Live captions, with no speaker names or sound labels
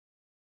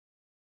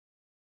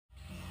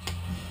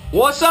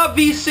What's up,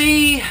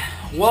 VC?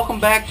 Welcome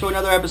back to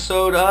another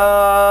episode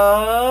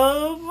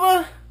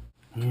of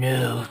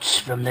Notes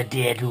from the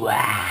Dead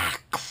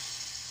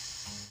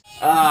Wax.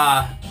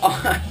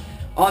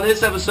 On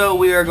this episode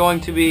we are going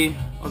to be...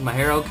 Was my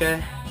hair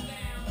okay?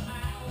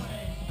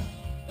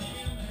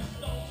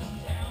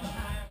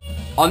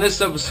 On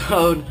this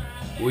episode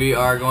we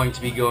are going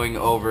to be going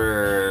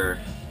over...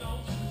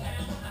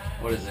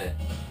 What is it?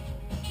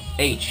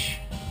 H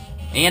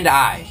and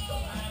I.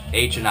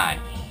 H and I.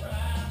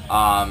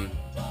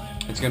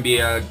 It's gonna be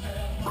a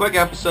quick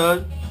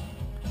episode,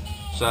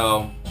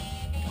 so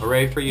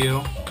hooray for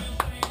you.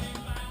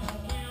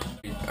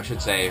 I should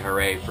say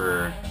hooray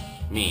for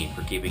me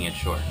for keeping it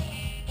short.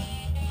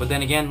 But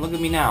then again, look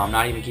at me now, I'm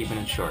not even keeping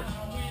it short.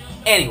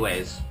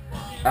 Anyways,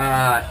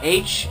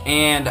 H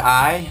and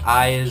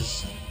I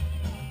is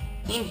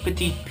un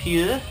petit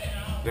peu,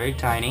 very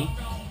tiny.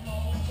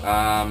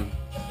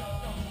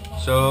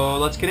 So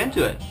let's get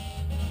into it.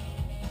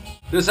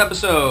 This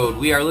episode,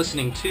 we are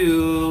listening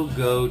to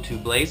Go to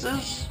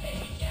Blazes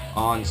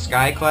on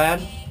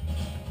Skyclad.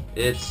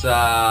 It's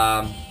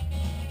kind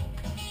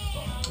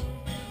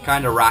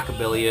of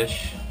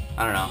rockabilly-ish.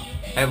 I don't know.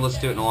 I haven't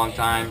listened to it in a long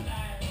time.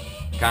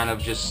 Kind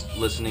of just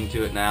listening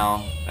to it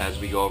now as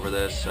we go over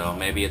this, so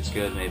maybe it's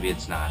good, maybe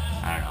it's not.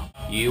 I don't know.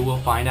 You will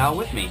find out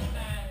with me.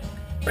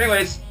 But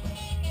anyways,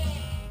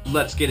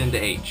 let's get into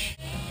H.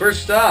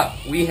 First up,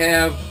 we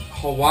have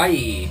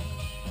Hawaii.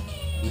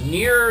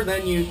 Nearer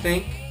than you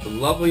think.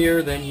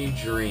 Lovelier than you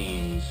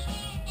dreamed.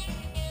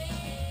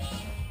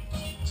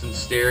 It's in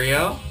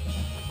stereo.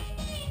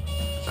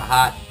 It's a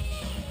hot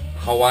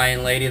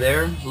Hawaiian lady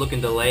there looking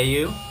to lay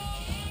you.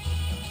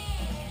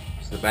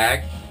 It's the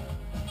back.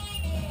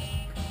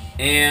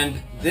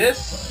 And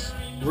this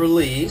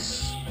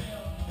release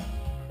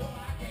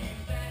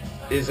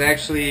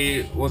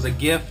was a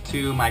gift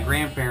to my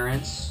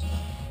grandparents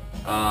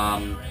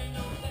from,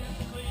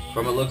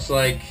 it looks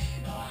like,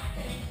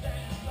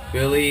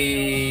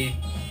 Billy,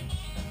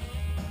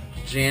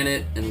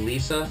 Janet, and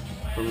Lisa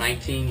from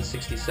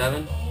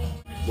 1967.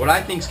 What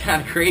I think is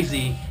kind of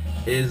crazy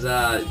is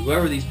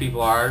whoever these people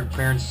are,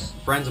 friends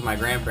of my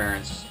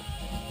grandparents,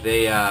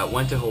 they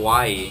went to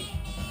Hawaii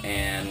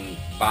and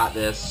bought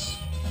this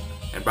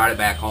and brought it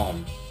back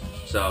home.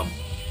 So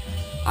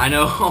I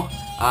know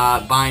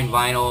buying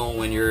vinyl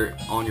when you're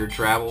on your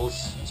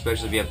travels,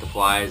 especially if you have to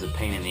fly, is a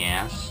pain in the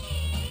ass.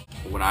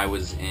 When I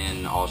was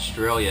in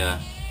Australia,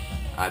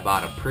 I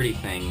bought a Pretty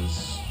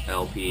Things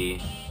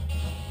LP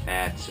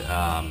at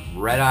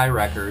Red Eye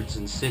Records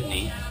in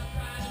Sydney,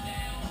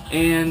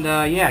 and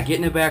yeah,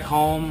 getting it back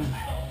home,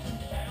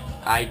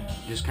 I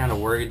just kind of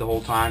worried the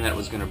whole time that it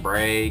was gonna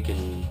break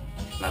and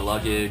my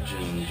luggage,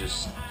 and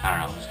just, I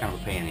don't know, it was kind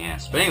of a pain in the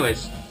ass. But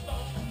anyways,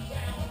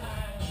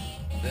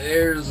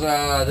 there's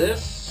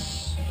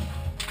this,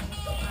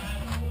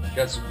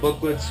 got some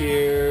booklets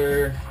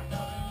here,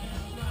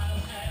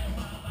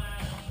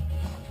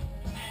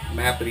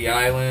 map of the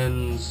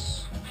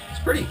islands. It's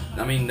pretty,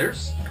 I mean,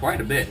 there's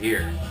quite a bit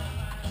here.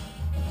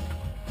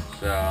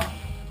 So,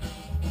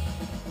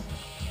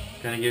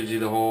 kind of gives you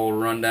the whole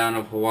rundown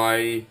of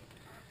Hawaii,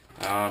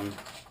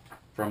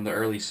 from the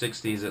early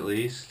 60s at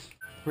least.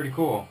 Pretty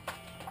cool.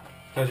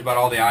 Tells you about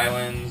all the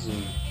islands,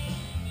 and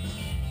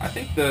I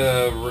think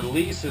the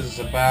release is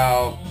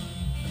about,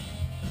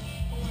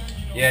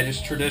 yeah,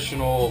 just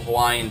traditional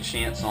Hawaiian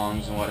chant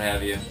songs and what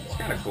have you. It's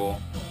kind of cool.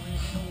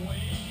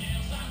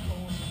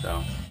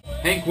 So,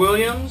 Hank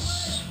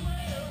Williams,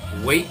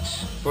 Wait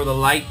for the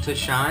Light to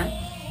Shine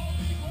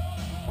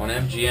on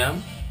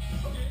MGM.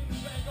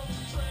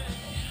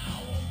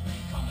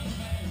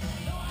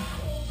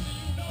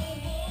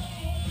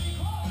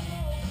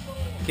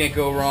 Can't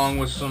go wrong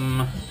with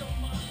some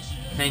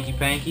Hanky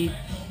Panky.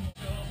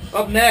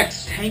 Up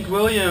next, Hank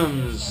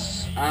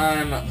Williams,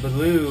 I'm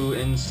Blue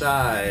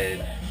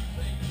Inside.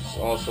 It's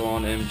also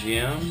on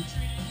MGM.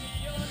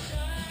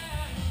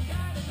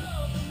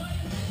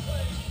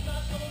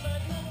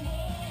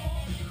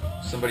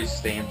 Somebody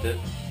stamped it.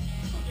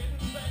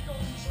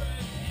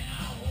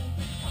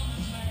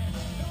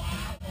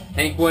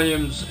 Hank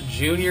Williams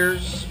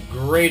Jr.'s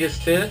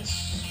Greatest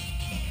Hits.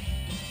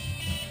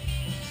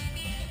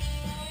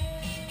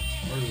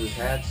 What does his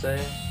hat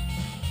say?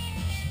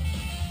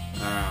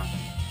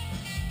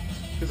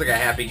 Looks like a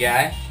happy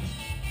guy.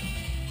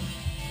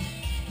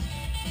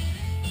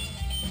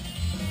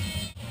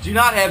 Do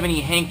not have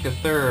any Hank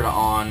III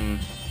on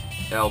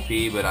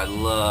LP, but I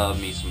love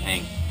me some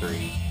Hank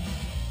III.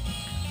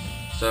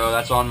 So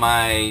that's on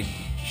my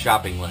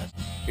shopping list.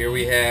 Here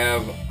we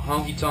have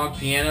Honky Tonk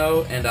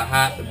Piano and a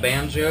Hot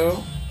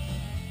Banjo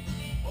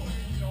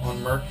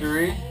on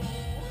Mercury.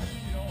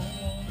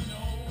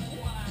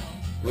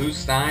 Lou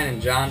Stein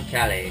and John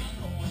Calais.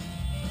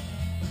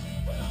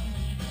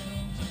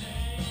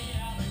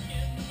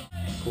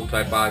 Cool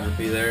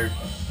typography there.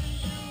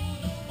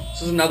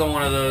 This is another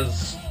one of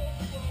those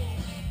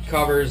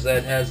covers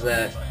that has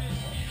that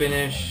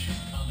finish.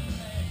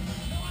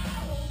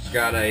 It's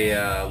got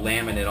a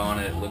laminate on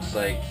it. It looks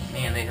like,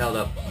 man, they held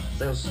up.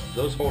 Those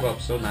hold up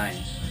so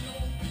nice.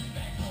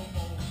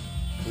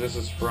 This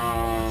is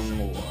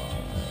from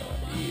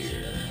what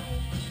year?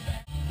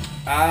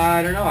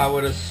 I don't know. I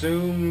would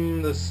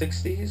assume the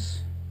 60s.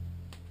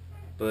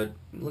 But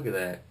look at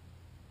that.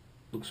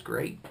 Looks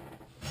great.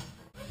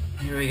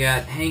 Here we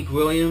got Hank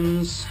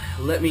Williams,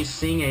 Let Me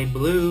Sing a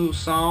Blue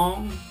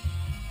Song.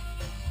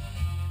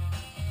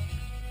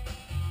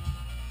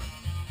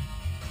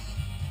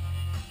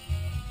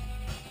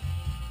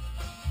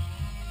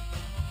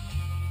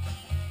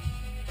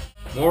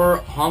 More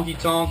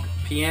honky-tonk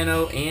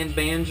piano and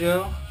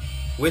banjo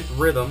with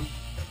rhythm.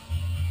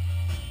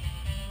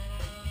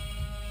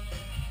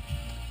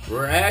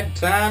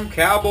 Ragtime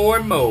cowboy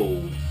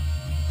mode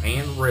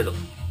and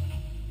rhythm.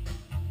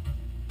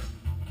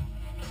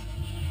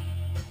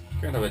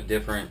 Kind of a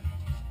different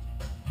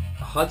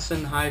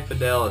Hudson High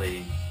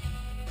Fidelity.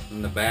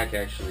 And the back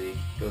actually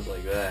goes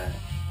like that,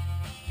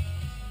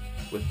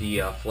 with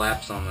the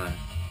flaps on the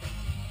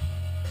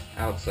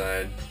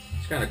outside.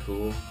 It's kind of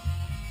cool.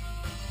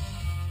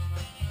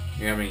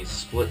 You have any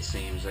split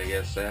seams, I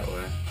guess, that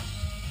way.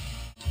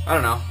 I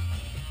don't know.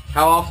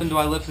 How often do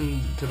I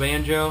listen to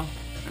banjo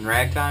and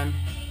ragtime?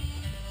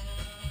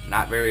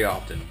 Not very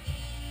often.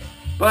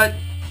 But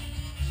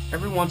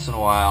every once in a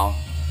while,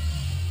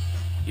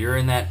 you're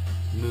in that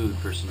mood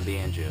for some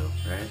banjo,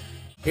 right?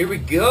 Here we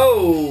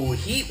go!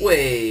 Heat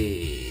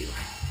Wave!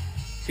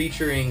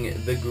 Featuring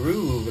the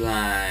Groove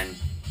Line.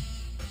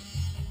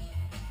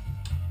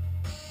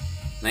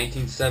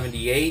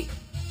 1978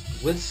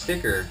 with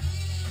sticker.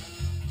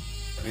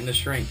 In the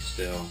shrink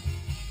still.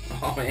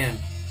 Oh man.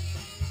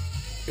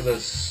 Look at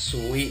those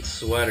sweet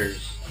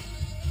sweaters.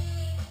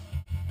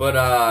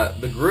 But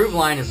the Groove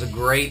Line is a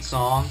great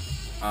song.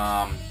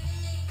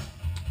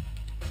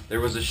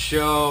 There was a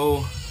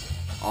show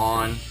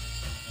on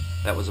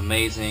that was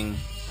amazing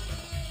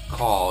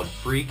called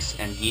Freaks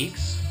and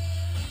Geeks.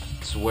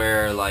 It's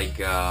where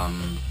like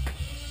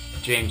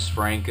James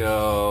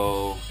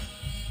Franco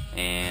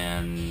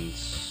and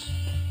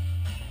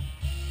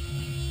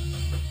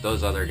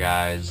those other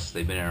guys,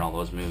 they've been in all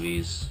those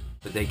movies,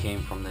 but they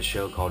came from this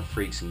show called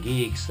Freaks and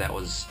Geeks. That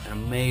was an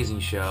amazing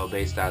show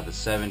based out of the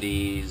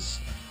 70s.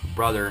 A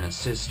brother and a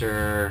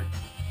sister,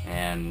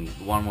 and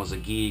one was a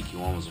geek,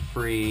 one was a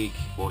freak.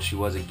 Well, she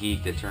was a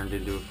geek that turned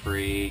into a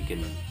freak,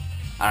 and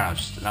I don't know,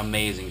 just an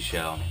amazing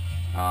show.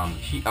 I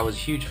was a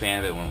huge fan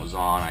of it when it was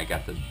on. I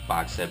got the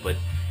box set, but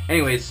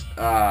anyways,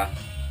 the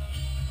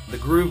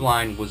Groove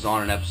Line was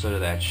on an episode of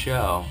that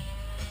show,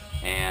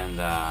 and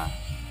I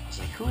was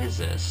like, who is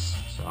this?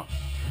 So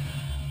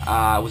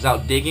I was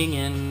out digging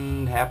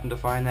and happened to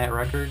find that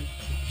record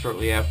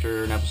shortly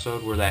after an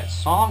episode where that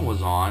song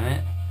was on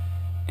it,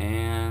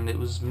 and it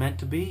was meant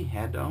to be.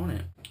 Had to own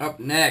it. Up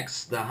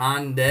next, the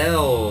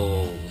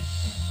Hondells.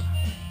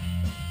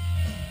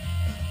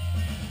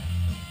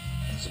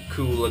 Some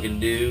cool looking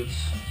dudes.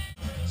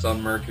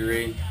 Some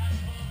Mercury.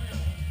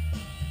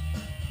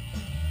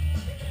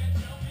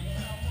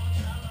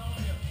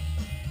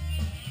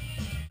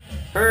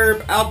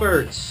 Herb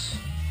Alpert's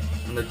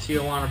and the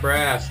Tijuana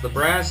Brass. The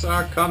Brass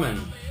are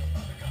coming.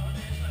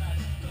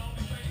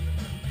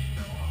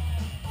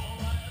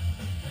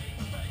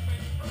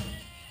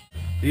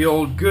 The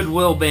old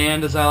Goodwill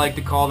band, as I like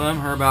to call them,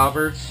 Herb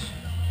Alpert's.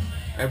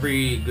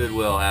 Every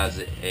Goodwill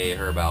has a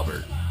Herb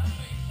Alpert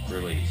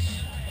release.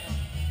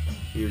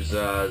 He was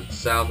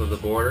south of the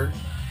border.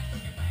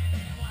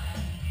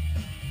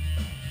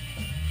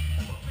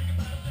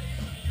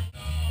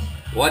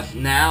 What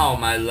now,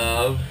 my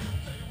love?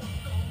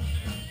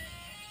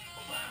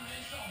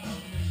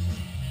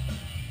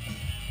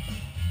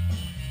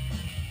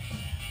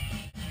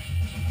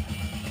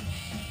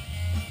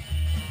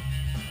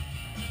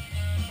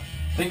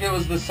 I think it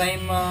was the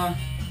same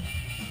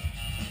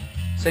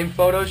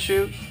photo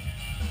shoot.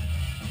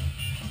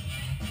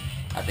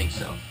 I think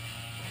so.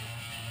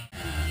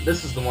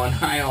 This is the one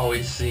I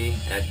always see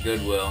at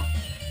Goodwill,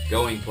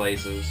 going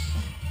places.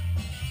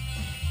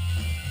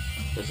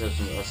 This has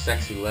a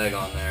sexy leg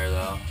on there,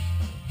 though.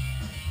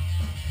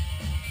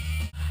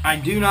 I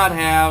do not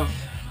have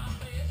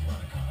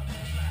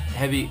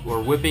heavy or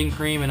whipping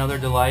cream and other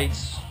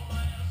delights.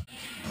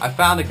 I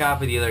found a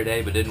copy the other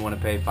day, but didn't want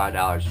to pay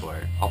 $5 for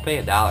it. I'll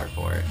pay $1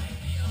 for it.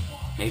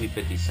 Maybe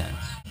 50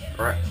 cents.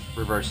 Or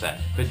reverse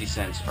that. 50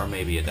 cents or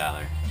maybe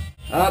 $1.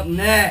 Up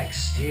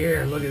next,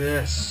 here, look at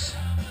this.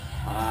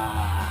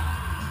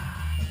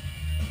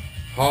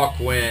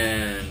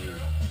 Hawkwind.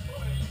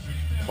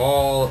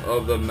 Hall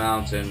of the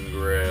Mountain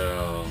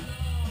Grill.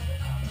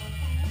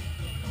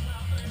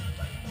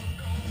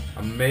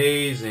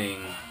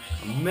 Amazing,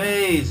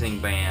 amazing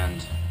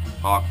band,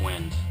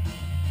 Hawkwind.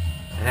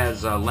 It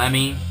has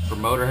Lemmy for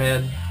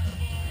Motorhead,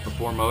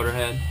 before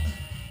Motorhead.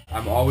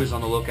 I'm always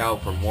on the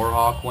lookout for more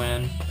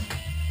Hawkwind,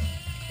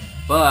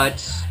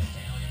 but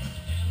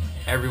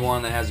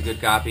everyone that has a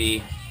good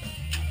copy,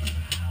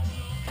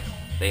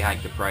 they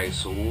hike the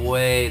price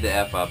way the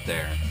F up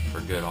there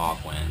for good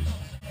Hawkwind.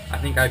 I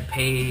think I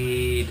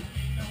paid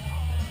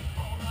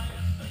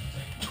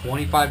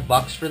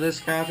 $25 for this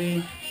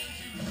copy,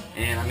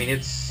 and I mean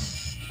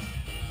it's,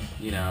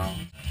 you know,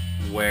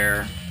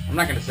 wear I'm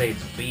not gonna say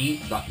it's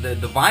beat.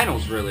 The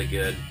vinyl's really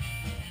good,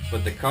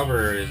 but the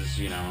cover is,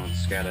 you know,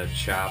 it's got a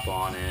chop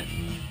on it,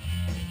 and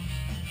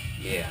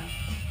yeah.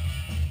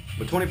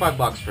 But 25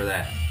 bucks for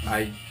that.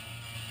 I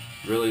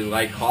really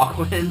like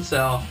Hawkwind,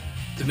 so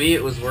to me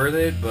it was worth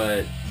it,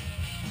 but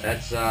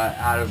that's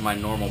out of my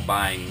normal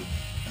buying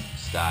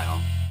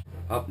style.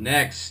 Up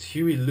next,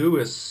 Huey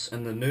Lewis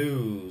and the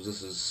News.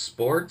 This is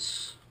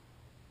sports.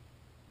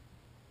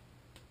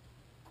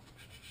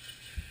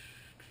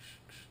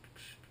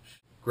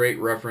 Great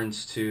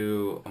reference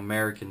to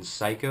American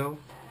Psycho.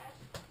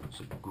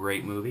 It's a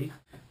great movie.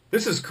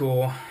 This is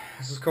cool.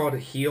 This is called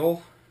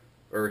HEAL,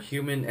 or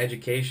Human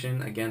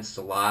Education Against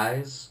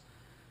Lies.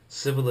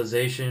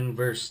 Civilization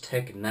versus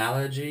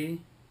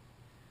Technology.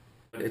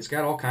 It's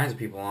got all kinds of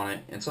people on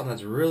it. And something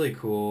that's really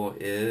cool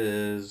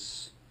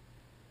is...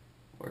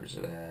 Where's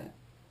it at?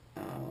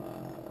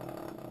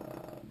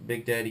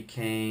 Big Daddy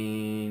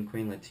Kane,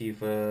 Queen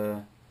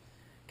Latifah,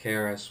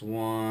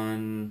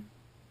 KRS-One,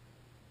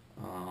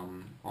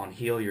 on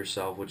Heal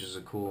Yourself, which is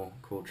a cool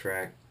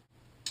track.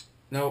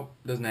 Nope,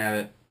 doesn't have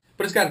it.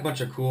 But it's got a bunch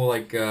of cool,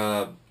 like,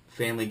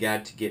 Family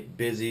Got to Get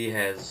Busy,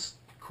 has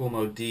Kool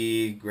Moe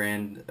Dee,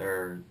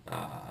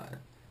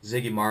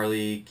 Ziggy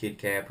Marley, Kid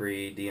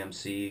Capri,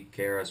 DMC,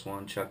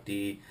 KRS-One, Chuck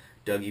D,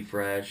 Dougie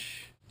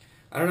Fresh.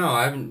 I don't know,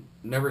 I've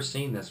never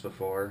seen this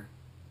before.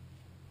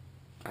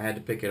 I had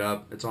to pick it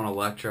up. It's on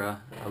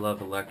Elektra. I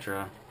love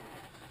Elektra.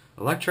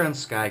 Elektra and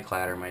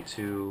Skyclad are my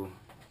two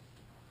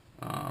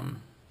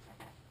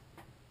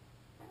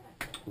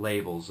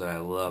labels that I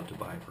love to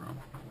buy from.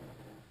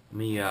 Let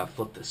me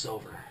flip this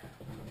over.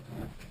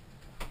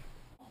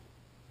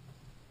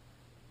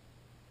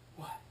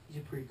 What?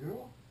 You a pretty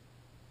girl?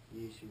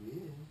 Yes, you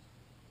is.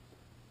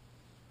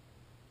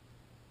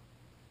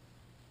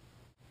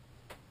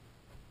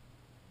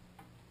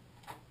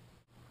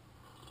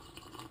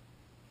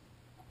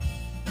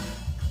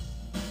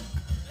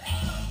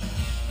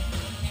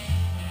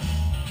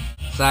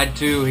 Side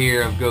 2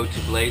 here of Go To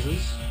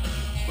Blazes.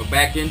 We're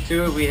back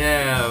into it. We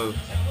have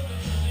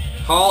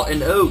Hall &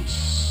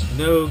 Oates,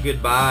 No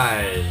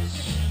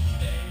Goodbyes,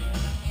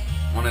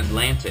 on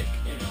Atlantic.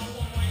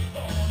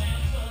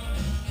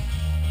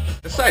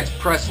 This side's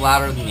pressed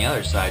louder than the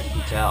other side, you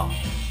can tell.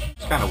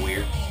 It's kind of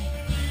weird.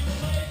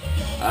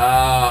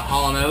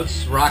 Hall &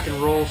 Oates, Rock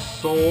and Roll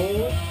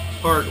Soul,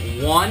 Part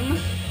 1.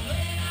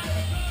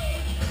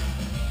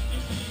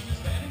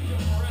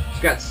 It's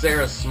got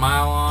Sarah's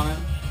Smile on it.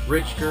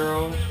 Rich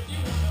Girl,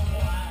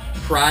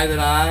 Private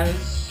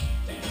Eyes.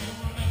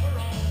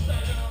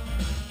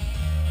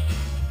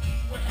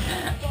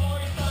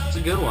 It's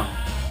a good one.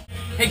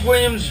 Hank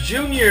Williams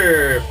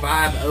Jr.,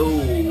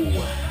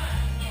 5-0.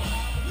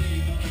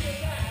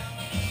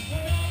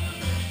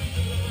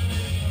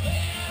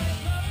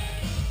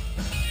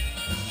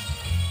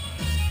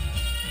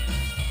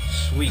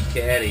 Sweet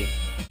Caddy.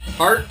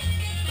 Heart,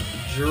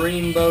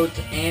 Dreamboat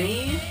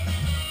Annie.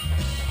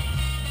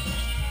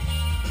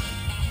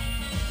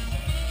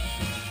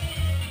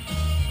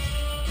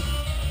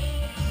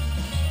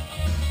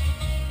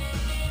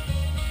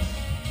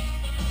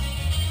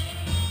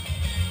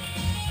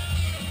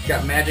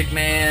 Got Magic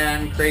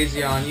Man,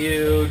 Crazy on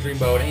You,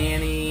 Dreamboat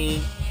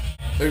Annie.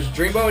 There's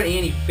Dreamboat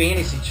Annie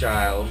Fantasy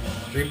Child,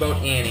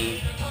 Dreamboat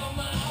Annie,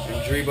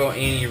 and Dreamboat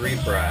Annie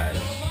Reprise.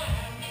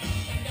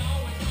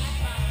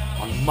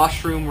 On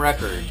Mushroom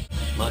Records.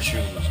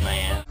 Mushrooms,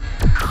 man.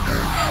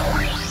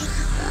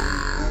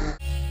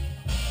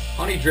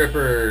 Honey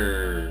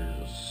Drippers.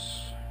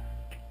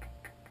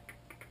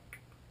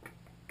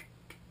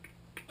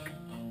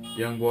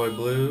 Young Boy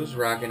Blues,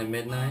 Rockin' at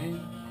Midnight.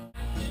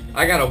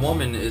 I Got a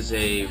Woman is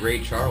a Ray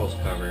Charles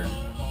cover.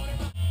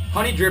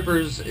 Honey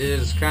Drippers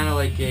is kind of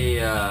like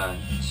a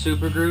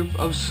supergroup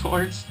of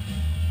sorts.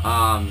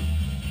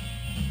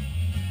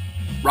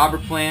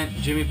 Robert Plant,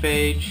 Jimmy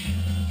Page,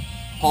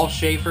 Paul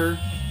Schaefer,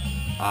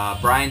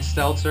 Brian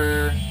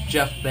Stelter,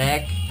 Jeff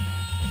Beck,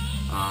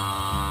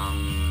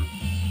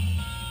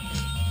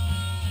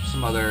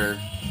 some other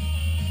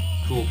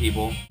cool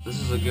people. This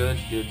is a good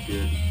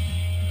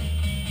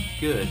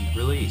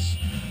release.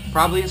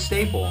 Probably a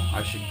staple,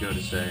 I should go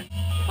to say.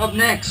 Up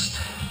next,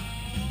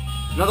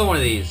 another one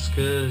of these,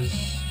 because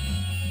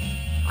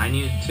I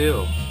needed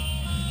two.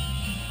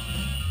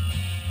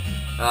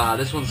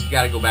 This one's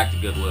got to go back to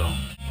Goodwill.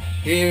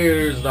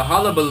 Here's the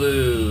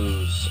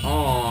Hullabaloos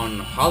on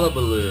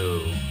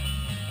Hullabaloo.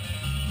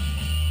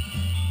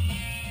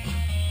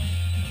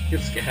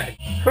 This guy.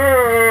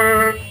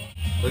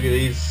 Look at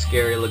these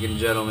scary looking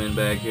gentlemen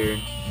back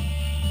here.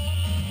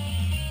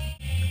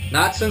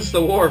 Not since the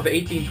War of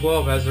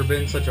 1812 has there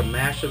been such a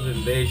massive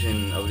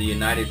invasion of the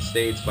United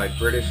States by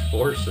British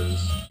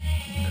forces.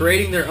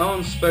 Creating their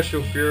own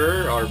special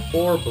furor are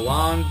four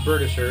blonde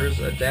Britishers,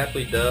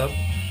 adaptly dubbed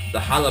the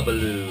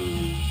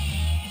Hullabaloos.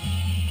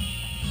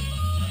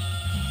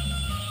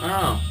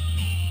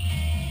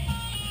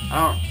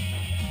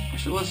 I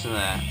should listen to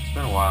that. It's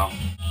been a while.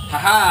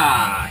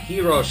 Haha!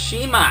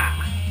 Hiroshima!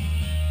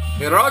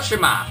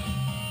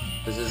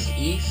 This is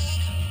East.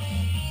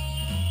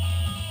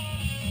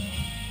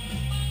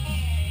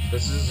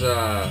 This is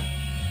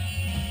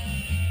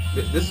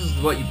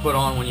what you put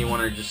on when you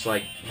want to just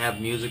like have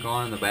music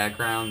on in the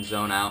background,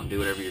 zone out, and do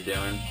whatever you're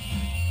doing.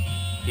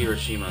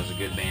 Hiroshima is a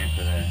good band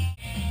for that.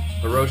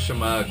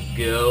 Hiroshima,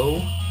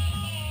 go.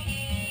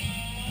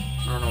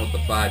 I don't know what the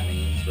 5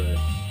 means, but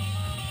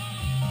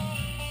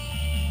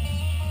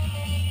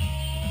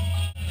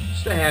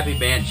just a happy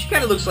band. She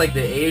kind of looks like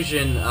the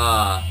Asian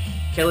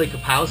Kelly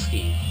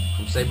Kapowski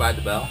from Saved by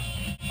the Bell.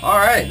 All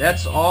right,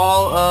 that's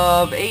all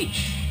of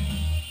H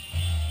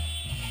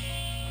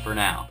for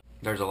now.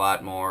 There's a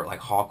lot more, like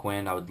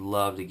Hawkwind. I would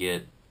love to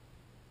get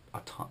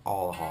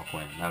all of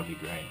Hawkwind. That would be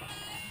great.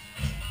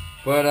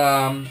 But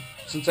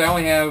since I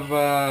only have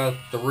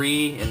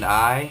 3 in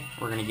I,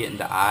 we're gonna get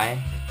into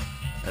I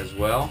as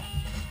well.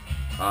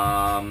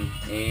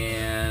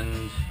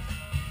 And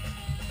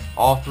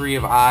all 3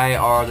 of I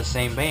are the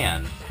same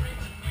band,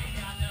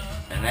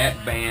 and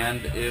that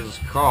band is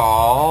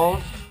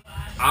called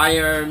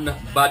Iron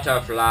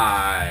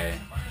Butterfly.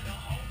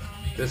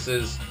 This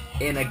is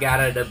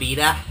Inagata da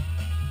Vida,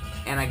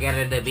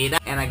 Inagata da Vida,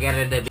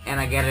 Inagata da Vida,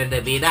 Inagata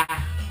da Vida,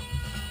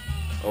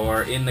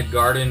 or In the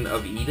Garden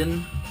of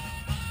Eden.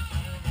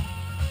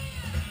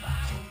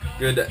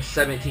 Good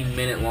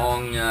 17-minute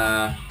long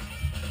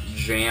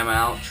jam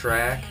out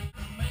track.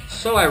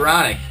 So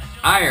ironic.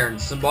 Iron,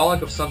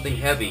 symbolic of something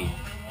heavy,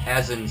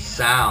 as in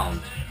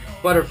sound.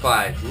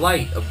 Butterfly,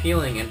 light,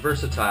 appealing, and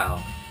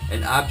versatile.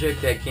 An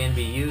object that can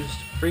be used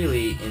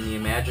freely in the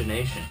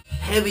imagination.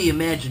 Heavy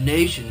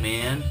imagination,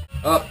 man.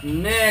 Up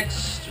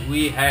next,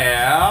 we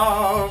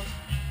have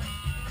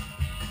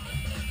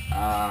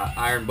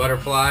Iron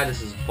Butterfly.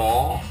 This is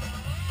Ball.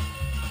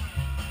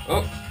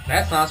 Oh,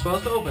 that's not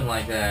supposed to open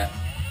like that.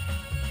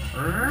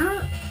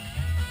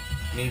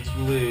 Needs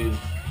glue.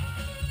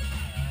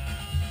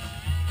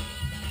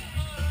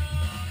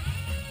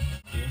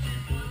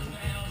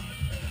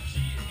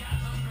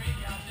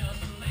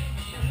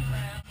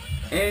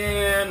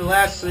 And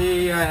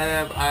lastly, I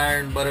have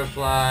Iron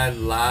Butterfly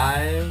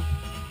Live.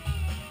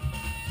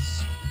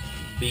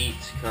 Beat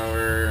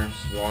cover,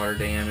 water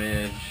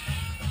damage.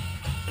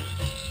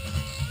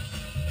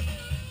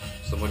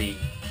 Somebody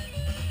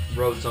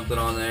wrote something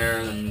on there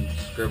and then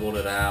scribbled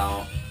it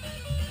out.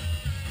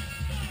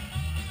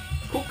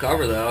 Cool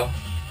cover though.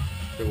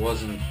 If it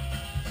wasn't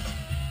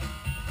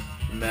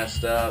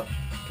messed up.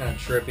 Kind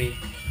of trippy.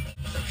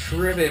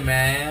 Trippy,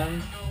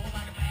 man.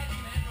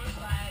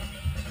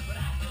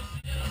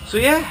 So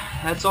yeah,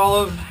 that's all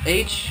of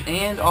H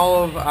and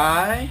all of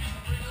I.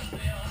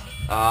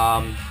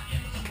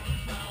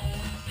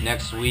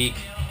 Next week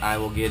I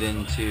will get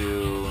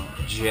into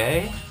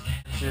J,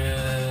 which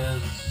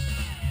is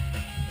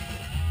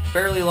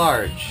fairly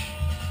large.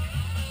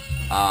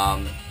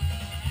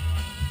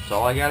 That's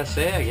all I gotta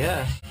say, I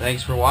guess.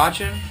 Thanks for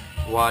watching.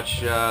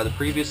 Watch the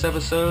previous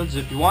episodes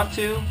if you want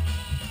to.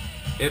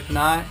 If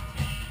not,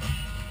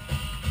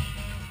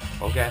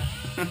 okay.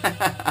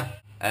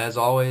 As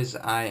always,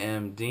 I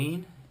am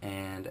Dean,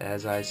 and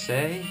as I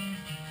say,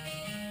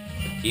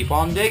 keep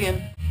on digging,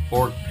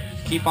 or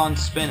keep on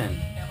spinning.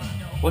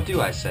 What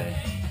do I say?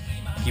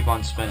 Keep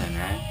on spinning,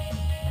 right?